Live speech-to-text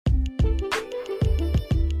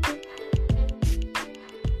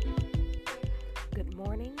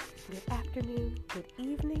afternoon, good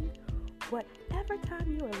evening, whatever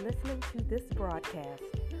time you are listening to this broadcast.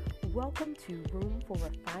 Welcome to Room for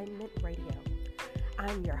Refinement Radio.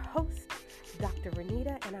 I'm your host, Dr.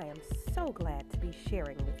 Renita, and I am so glad to be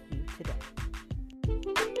sharing with you today.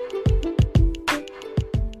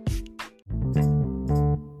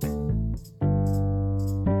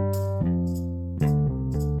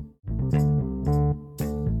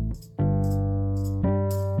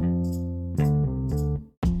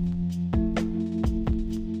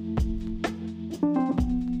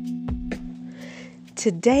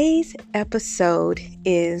 Today's episode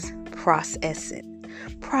is Process It.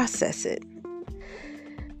 Process it.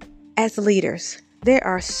 As leaders, there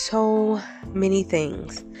are so many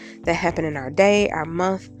things that happen in our day, our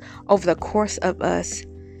month, over the course of us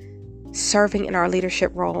serving in our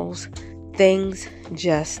leadership roles. Things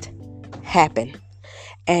just happen.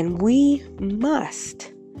 And we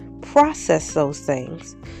must process those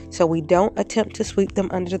things so we don't attempt to sweep them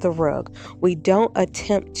under the rug. We don't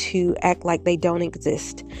attempt to act like they don't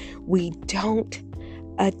exist. We don't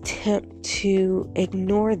attempt to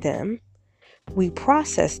ignore them. We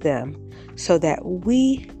process them so that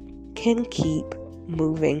we can keep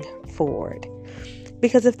moving forward.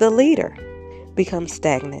 Because if the leader becomes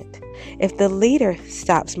stagnant, if the leader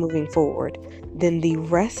stops moving forward, then the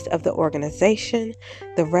rest of the organization,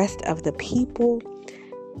 the rest of the people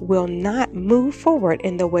will not move forward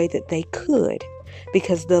in the way that they could,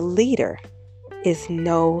 because the leader is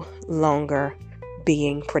no longer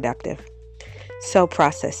being productive. So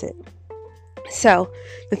process it. So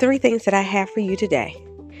the three things that I have for you today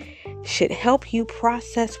should help you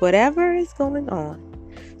process whatever is going on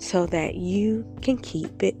so that you can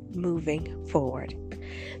keep it moving forward.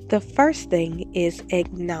 The first thing is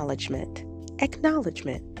acknowledgement.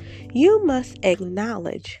 Acknowledgement. You must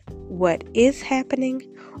acknowledge what is happening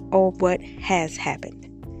or what has happened,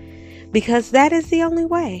 because that is the only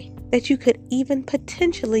way that you could even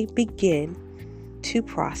potentially begin to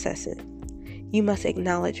process it. You must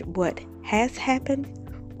acknowledge what has happened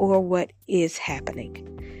or what is happening.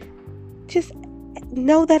 Just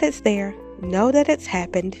know that it's there, know that it's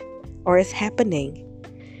happened or it's happening,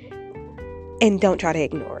 and don't try to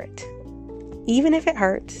ignore it. Even if it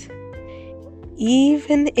hurts,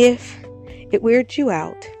 even if it weirds you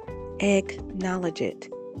out, acknowledge it.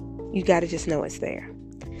 You got to just know it's there.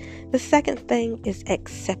 The second thing is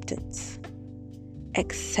acceptance.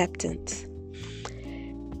 Acceptance.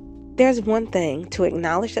 There's one thing to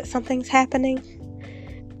acknowledge that something's happening.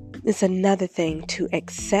 It's another thing to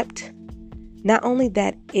accept not only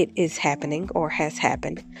that it is happening or has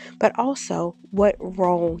happened, but also what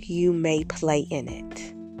role you may play in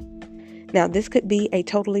it. Now, this could be a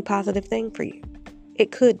totally positive thing for you.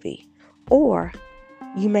 It could be. Or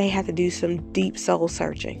you may have to do some deep soul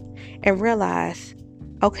searching and realize,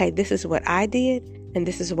 okay, this is what I did and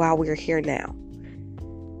this is why we're here now.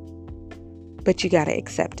 But you got to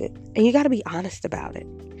accept it and you got to be honest about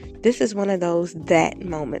it. This is one of those that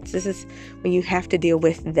moments. This is when you have to deal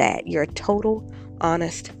with that, your total,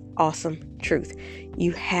 honest, awesome truth.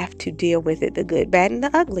 You have to deal with it, the good, bad, and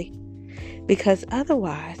the ugly, because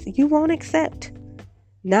otherwise you won't accept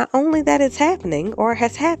not only that it's happening or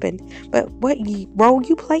has happened, but what role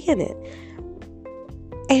you play in it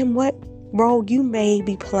and what role you may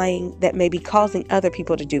be playing that may be causing other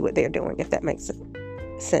people to do what they're doing, if that makes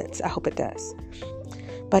sense. I hope it does.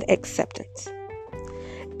 But acceptance.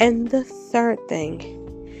 And the third thing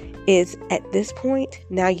is, at this point,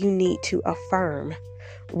 now you need to affirm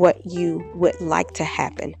what you would like to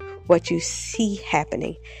happen, what you see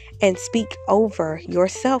happening, and speak over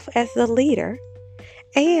yourself as the leader.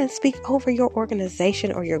 And speak over your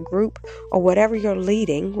organization or your group or whatever you're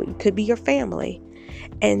leading. It could be your family.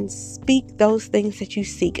 And speak those things that you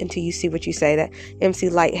seek until you see what you say. That MC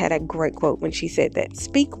Light had a great quote when she said that.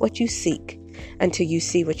 Speak what you seek until you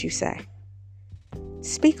see what you say.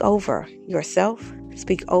 Speak over yourself.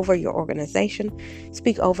 Speak over your organization.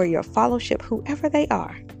 Speak over your fellowship, whoever they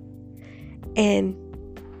are. And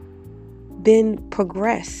then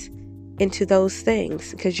progress into those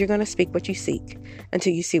things, because you're going to speak what you seek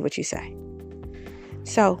until you see what you say.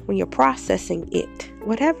 So when you're processing it,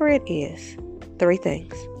 whatever it is, three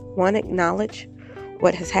things. One, acknowledge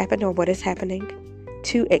what has happened or what is happening.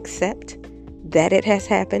 Two, accept that it has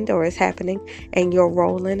happened or is happening and your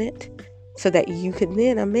role in it so that you can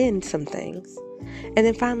then amend some things. And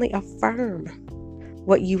then finally, affirm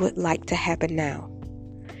what you would like to happen now.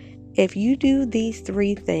 If you do these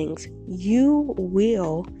three things, you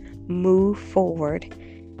will move forward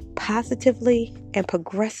positively and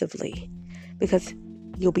progressively, because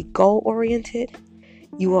you'll be goal oriented.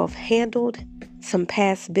 You will have handled some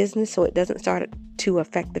past business so it doesn't start to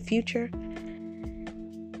affect the future,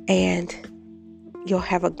 and you'll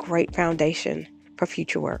have a great foundation for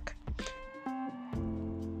future work.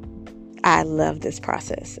 I love this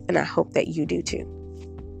process, and I hope that you do too.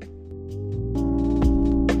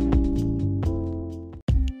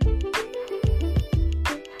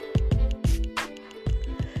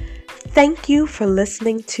 Thank you for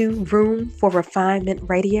listening to Room for Refinement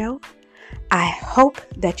Radio. I hope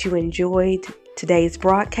that you enjoyed today's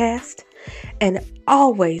broadcast, and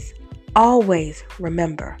always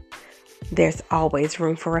remember, there's always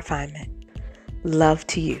room for refinement. Love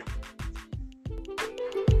to you.